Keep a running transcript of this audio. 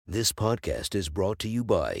This podcast is brought to you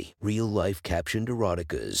by Real Life Captioned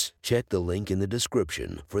Eroticas. Check the link in the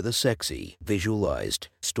description for the sexy, visualized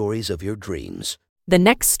stories of your dreams. The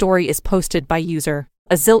next story is posted by user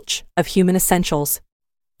A Zilch of Human Essentials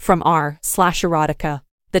from r/erotica.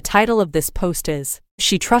 The title of this post is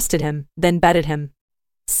She Trusted Him, Then Betted Him.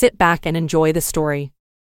 Sit back and enjoy the story.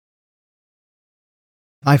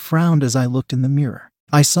 I frowned as I looked in the mirror.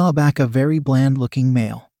 I saw back a very bland-looking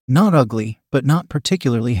male. Not ugly, but not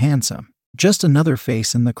particularly handsome. Just another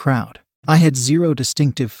face in the crowd. I had zero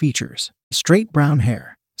distinctive features. Straight brown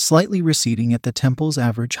hair, slightly receding at the temple's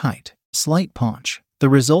average height. Slight paunch, the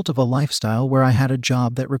result of a lifestyle where I had a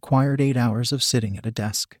job that required 8 hours of sitting at a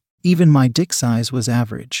desk. Even my dick size was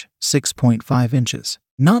average, 6.5 inches.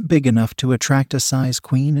 Not big enough to attract a size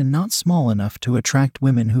queen and not small enough to attract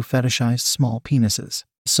women who fetishized small penises.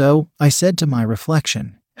 So, I said to my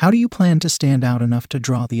reflection, how do you plan to stand out enough to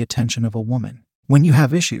draw the attention of a woman? When you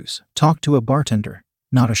have issues, talk to a bartender,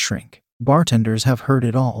 not a shrink. Bartenders have heard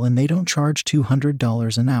it all and they don't charge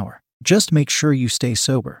 $200 an hour. Just make sure you stay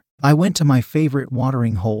sober. I went to my favorite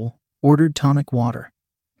watering hole, ordered tonic water.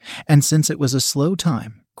 And since it was a slow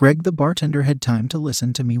time, Greg the bartender had time to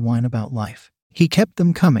listen to me whine about life. He kept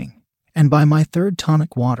them coming, and by my third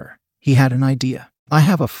tonic water, he had an idea. I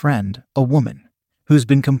have a friend, a woman, who's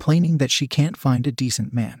been complaining that she can't find a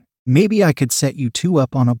decent man. Maybe I could set you two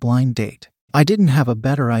up on a blind date. I didn't have a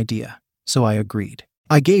better idea, so I agreed.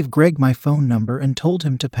 I gave Greg my phone number and told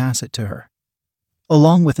him to pass it to her,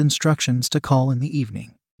 along with instructions to call in the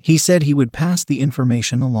evening. He said he would pass the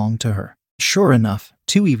information along to her. Sure enough,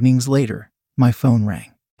 2 evenings later, my phone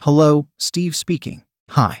rang. Hello, Steve speaking.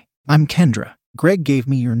 Hi, I'm Kendra. Greg gave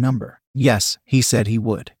me your number. Yes, he said he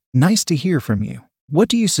would. Nice to hear from you. What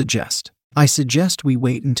do you suggest? I suggest we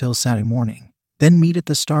wait until Saturday morning, then meet at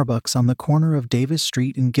the Starbucks on the corner of Davis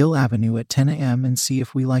Street and Gill Avenue at 10 a.m. and see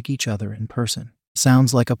if we like each other in person.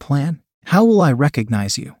 Sounds like a plan? How will I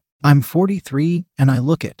recognize you? I'm 43 and I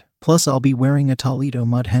look it, plus I'll be wearing a Toledo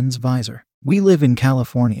Mud Hens visor. We live in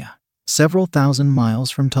California, several thousand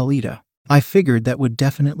miles from Toledo. I figured that would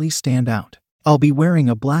definitely stand out. I'll be wearing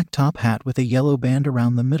a black top hat with a yellow band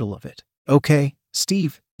around the middle of it. Okay,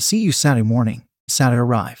 Steve, see you Saturday morning. Saturday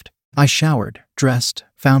arrived. I showered, dressed,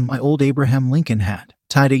 found my old Abraham Lincoln hat,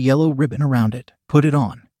 tied a yellow ribbon around it, put it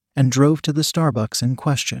on, and drove to the Starbucks in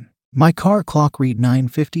question. My car clock read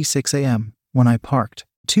 9:56 a.m. when I parked.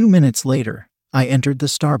 2 minutes later, I entered the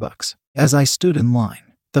Starbucks. As I stood in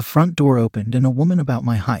line, the front door opened and a woman about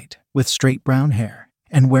my height, with straight brown hair,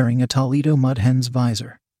 and wearing a Toledo Mud Hens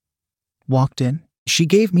visor, walked in. She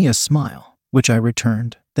gave me a smile, which I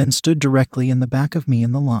returned, then stood directly in the back of me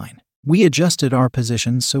in the line. We adjusted our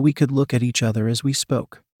positions so we could look at each other as we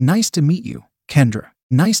spoke. Nice to meet you, Kendra.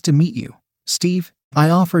 Nice to meet you, Steve. I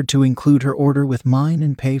offered to include her order with mine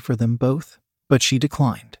and pay for them both, but she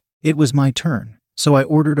declined. It was my turn, so I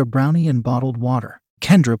ordered a brownie and bottled water.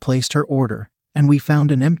 Kendra placed her order, and we found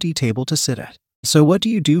an empty table to sit at. So what do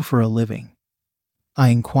you do for a living? I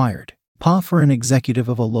inquired. Pa for an executive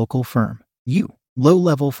of a local firm. You,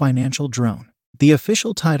 low-level financial drone. The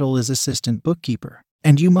official title is assistant bookkeeper.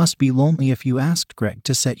 And you must be lonely if you asked Greg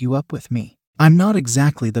to set you up with me. I'm not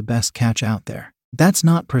exactly the best catch out there. That's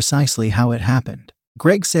not precisely how it happened.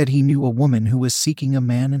 Greg said he knew a woman who was seeking a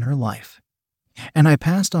man in her life. And I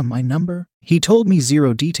passed on my number. He told me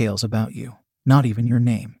zero details about you, not even your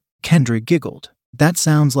name. Kendra giggled. That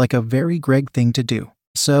sounds like a very Greg thing to do.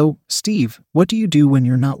 So, Steve, what do you do when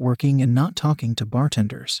you're not working and not talking to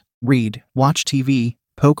bartenders? Read, watch TV,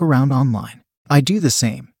 poke around online. I do the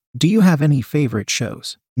same. Do you have any favorite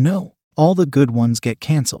shows? No. All the good ones get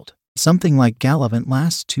canceled. Something like Gallivant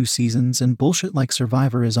lasts 2 seasons and bullshit like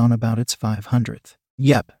Survivor is on about its 500th.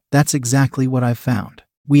 Yep, that's exactly what I've found.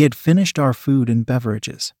 We had finished our food and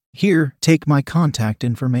beverages. Here, take my contact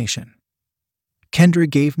information. Kendra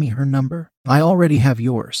gave me her number. I already have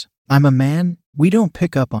yours. I'm a man. We don't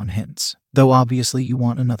pick up on hints. Though obviously you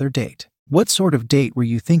want another date. What sort of date were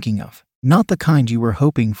you thinking of? Not the kind you were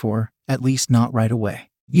hoping for, at least not right away.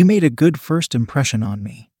 You made a good first impression on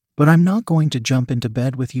me, but I'm not going to jump into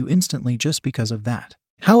bed with you instantly just because of that.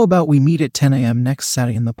 How about we meet at 10 a.m. next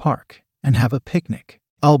Saturday in the park and have a picnic?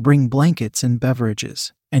 I'll bring blankets and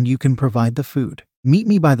beverages, and you can provide the food. Meet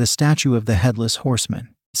me by the statue of the Headless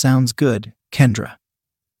Horseman. Sounds good, Kendra.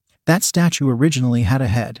 That statue originally had a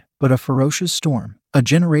head, but a ferocious storm, a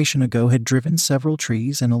generation ago, had driven several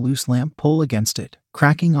trees and a loose lamp pole against it,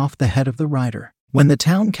 cracking off the head of the rider. When the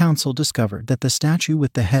town council discovered that the statue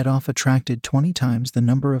with the head off attracted 20 times the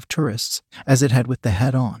number of tourists as it had with the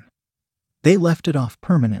head on, they left it off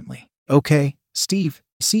permanently. Okay, Steve,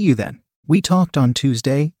 see you then. We talked on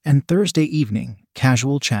Tuesday and Thursday evening,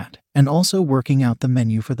 casual chat, and also working out the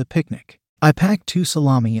menu for the picnic. I packed 2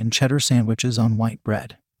 salami and cheddar sandwiches on white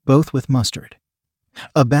bread, both with mustard,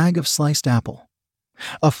 a bag of sliced apple,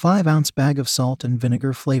 a 5-ounce bag of salt and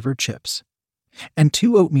vinegar flavored chips, and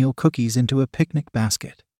 2 oatmeal cookies into a picnic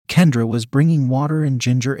basket. Kendra was bringing water and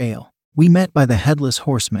ginger ale. We met by the Headless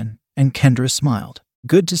Horseman, and Kendra smiled.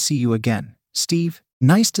 Good to see you again, Steve.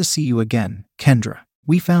 Nice to see you again, Kendra.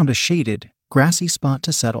 We found a shaded, grassy spot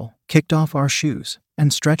to settle, kicked off our shoes,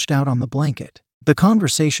 and stretched out on the blanket. The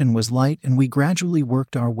conversation was light and we gradually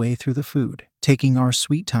worked our way through the food, taking our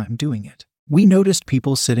sweet time doing it. We noticed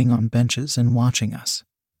people sitting on benches and watching us,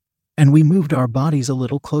 and we moved our bodies a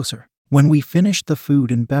little closer. When we finished the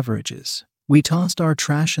food and beverages, we tossed our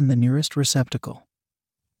trash in the nearest receptacle,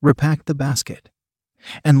 repacked the basket,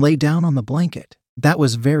 and lay down on the blanket. That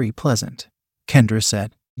was very pleasant, Kendra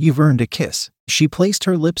said. You've earned a kiss. She placed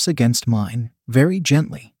her lips against mine, very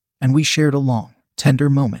gently, and we shared a long, tender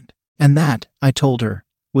moment. And that, I told her,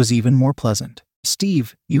 was even more pleasant.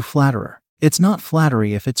 Steve, you flatterer. It's not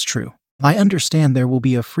flattery if it's true. I understand there will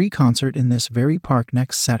be a free concert in this very park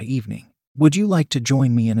next Saturday evening. Would you like to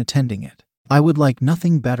join me in attending it? I would like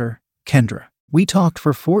nothing better, Kendra. We talked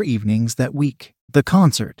for 4 evenings that week. The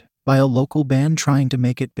concert, by a local band trying to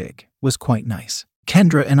make it big, was quite nice.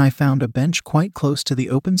 Kendra and I found a bench quite close to the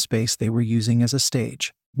open space they were using as a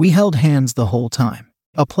stage. We held hands the whole time.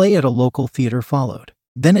 A play at a local theater followed.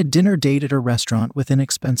 Then a dinner date at a restaurant with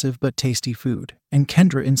inexpensive but tasty food, and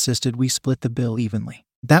Kendra insisted we split the bill evenly.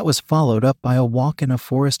 That was followed up by a walk in a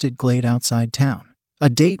forested glade outside town, a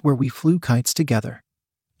date where we flew kites together,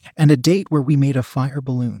 and a date where we made a fire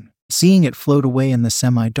balloon. Seeing it float away in the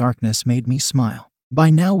semi-darkness made me smile. By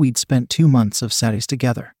now we'd spent 2 months of Saturdays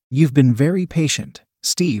together. You've been very patient,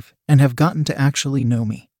 Steve, and have gotten to actually know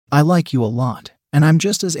me. I like you a lot, and I'm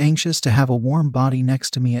just as anxious to have a warm body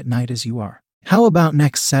next to me at night as you are. How about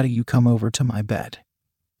next Saturday you come over to my bed?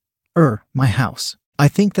 My house. I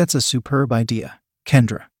think that's a superb idea,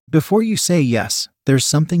 Kendra. Before you say yes, there's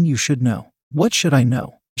something you should know. What should I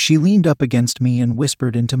know? She leaned up against me and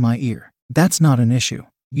whispered into my ear. That's not an issue.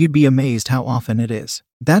 You'd be amazed how often it is.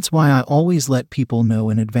 That's why I always let people know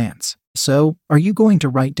in advance. So, are you going to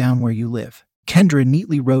write down where you live? Kendra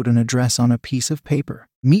neatly wrote an address on a piece of paper.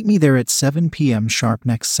 Meet me there at 7 p.m. sharp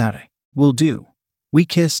next Saturday. Will do. We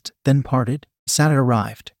kissed, then parted. Saturday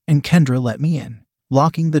arrived, and Kendra let me in,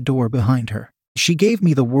 locking the door behind her. She gave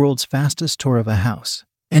me the world's fastest tour of a house,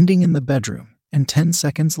 ending in the bedroom, and 10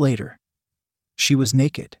 seconds later, she was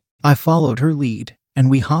naked. I followed her lead, and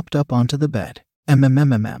we hopped up onto the bed.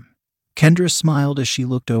 Kendra smiled as she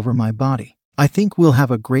looked over my body. I think we'll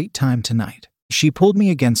have a great time tonight. She pulled me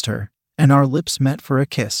against her, and our lips met for a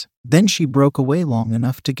kiss. Then she broke away long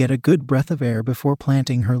enough to get a good breath of air before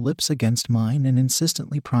planting her lips against mine and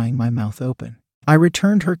insistently prying my mouth open. I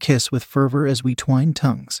returned her kiss with fervor as we twined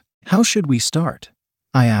tongues. How should we start?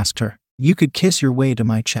 I asked her. You could kiss your way to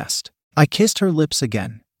my chest. I kissed her lips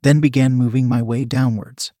again, then began moving my way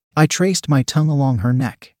downwards. I traced my tongue along her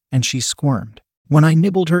neck, and she squirmed. When I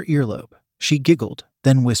nibbled her earlobe, she giggled,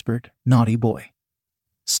 then whispered, "Naughty boy,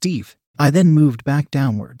 Steve." I then moved back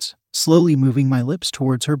downwards, slowly moving my lips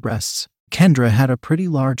towards her breasts. Kendra had a pretty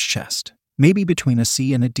large chest, maybe between a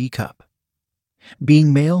C and a D cup.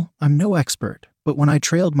 Being male, I'm no expert, but when I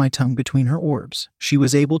trailed my tongue between her orbs, she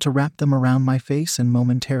was able to wrap them around my face and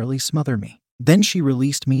momentarily smother me. Then she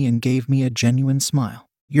released me and gave me a genuine smile.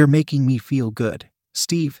 You're making me feel good,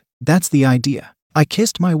 Steve. That's the idea. I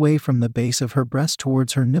kissed my way from the base of her breast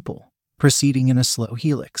towards her nipple, proceeding in a slow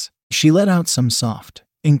helix. She let out some soft,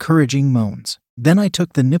 encouraging moans. Then I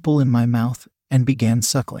took the nipple in my mouth and began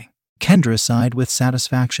suckling. Kendra sighed with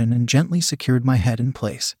satisfaction and gently secured my head in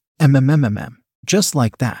place. Just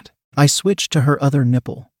like that. I switched to her other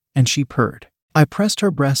nipple, and she purred. I pressed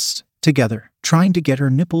her breasts together, trying to get her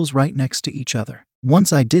nipples right next to each other.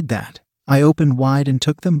 Once I did that, I opened wide and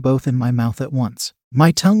took them both in my mouth at once.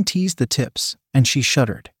 My tongue teased the tips, and she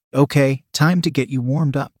shuddered. Okay, time to get you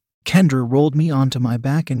warmed up. Kendra rolled me onto my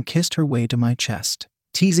back and kissed her way to my chest,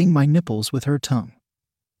 teasing my nipples with her tongue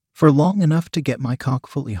for long enough to get my cock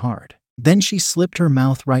fully hard. Then she slipped her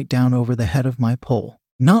mouth right down over the head of my pole.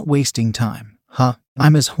 Not wasting time, huh?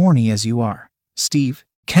 I'm as horny as you are, Steve.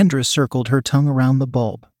 Kendra circled her tongue around the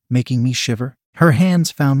bulb, making me shiver. Her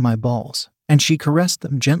hands found my balls, and she caressed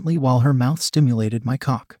them gently while her mouth stimulated my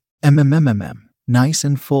cock. Nice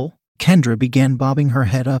and full. Kendra began bobbing her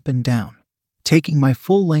head up and down, taking my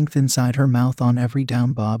full length inside her mouth on every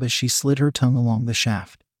down bob as she slid her tongue along the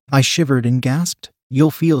shaft. I shivered and gasped.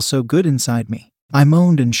 You'll feel so good inside me. I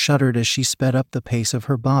moaned and shuddered as she sped up the pace of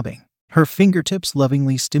her bobbing. Her fingertips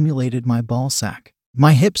lovingly stimulated my ball sack.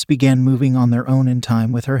 My hips began moving on their own in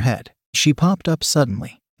time with her head. She popped up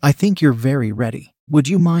suddenly. I think you're very ready. Would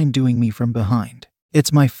you mind doing me from behind?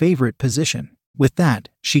 It's my favorite position. With that,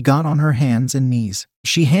 she got on her hands and knees.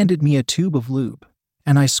 She handed me a tube of lube,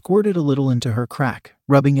 and I squirted a little into her crack,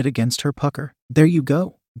 rubbing it against her pucker. There you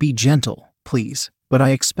go. Be gentle, please, but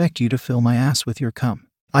I expect you to fill my ass with your cum.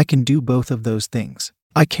 I can do both of those things.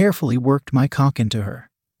 I carefully worked my cock into her,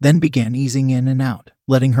 then began easing in and out,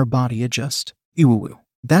 letting her body adjust. Ew,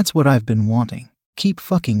 that's what I've been wanting. Keep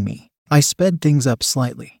fucking me. I sped things up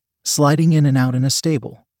slightly, sliding in and out in a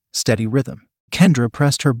stable, steady rhythm. Kendra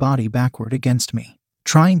pressed her body backward against me,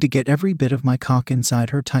 trying to get every bit of my cock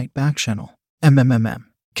inside her tight back channel.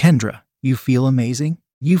 Kendra, you feel amazing?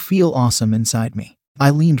 You feel awesome inside me. I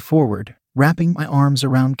leaned forward, wrapping my arms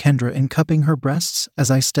around Kendra and cupping her breasts as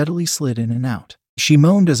I steadily slid in and out. She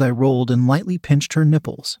moaned as I rolled and lightly pinched her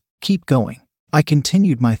nipples. Keep going. I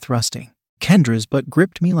continued my thrusting. Kendra's butt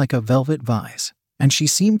gripped me like a velvet vise, and she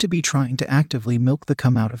seemed to be trying to actively milk the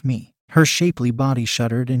cum out of me. Her shapely body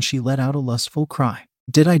shuddered and she let out a lustful cry.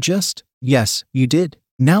 Did I just? Yes, you did.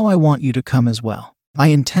 Now I want you to come as well. I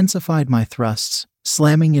intensified my thrusts,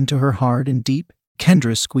 slamming into her hard and deep.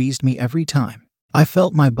 Kendra squeezed me every time. I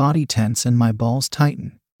felt my body tense and my balls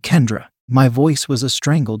tighten. Kendra, my voice was a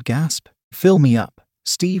strangled gasp. Fill me up,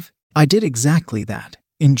 Steve. I did exactly that,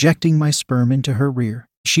 injecting my sperm into her rear.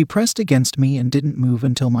 She pressed against me and didn't move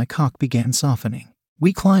until my cock began softening.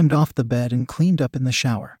 We climbed off the bed and cleaned up in the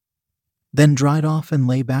shower, then dried off and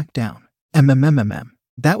lay back down.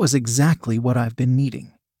 That was exactly what I've been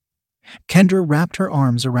needing. Kendra wrapped her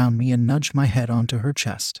arms around me and nudged my head onto her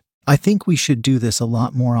chest. I think we should do this a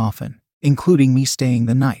lot more often, including me staying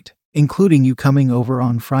the night, including you coming over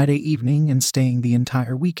on Friday evening and staying the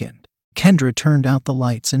entire weekend. Kendra turned out the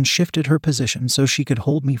lights and shifted her position so she could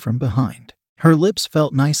hold me from behind. Her lips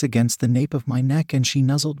felt nice against the nape of my neck and she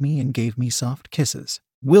nuzzled me and gave me soft kisses.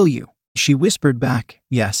 Will you? She whispered back,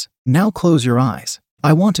 yes. Now close your eyes.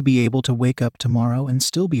 I want to be able to wake up tomorrow and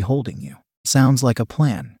still be holding you. Sounds like a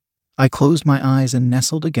plan. I closed my eyes and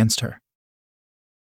nestled against her,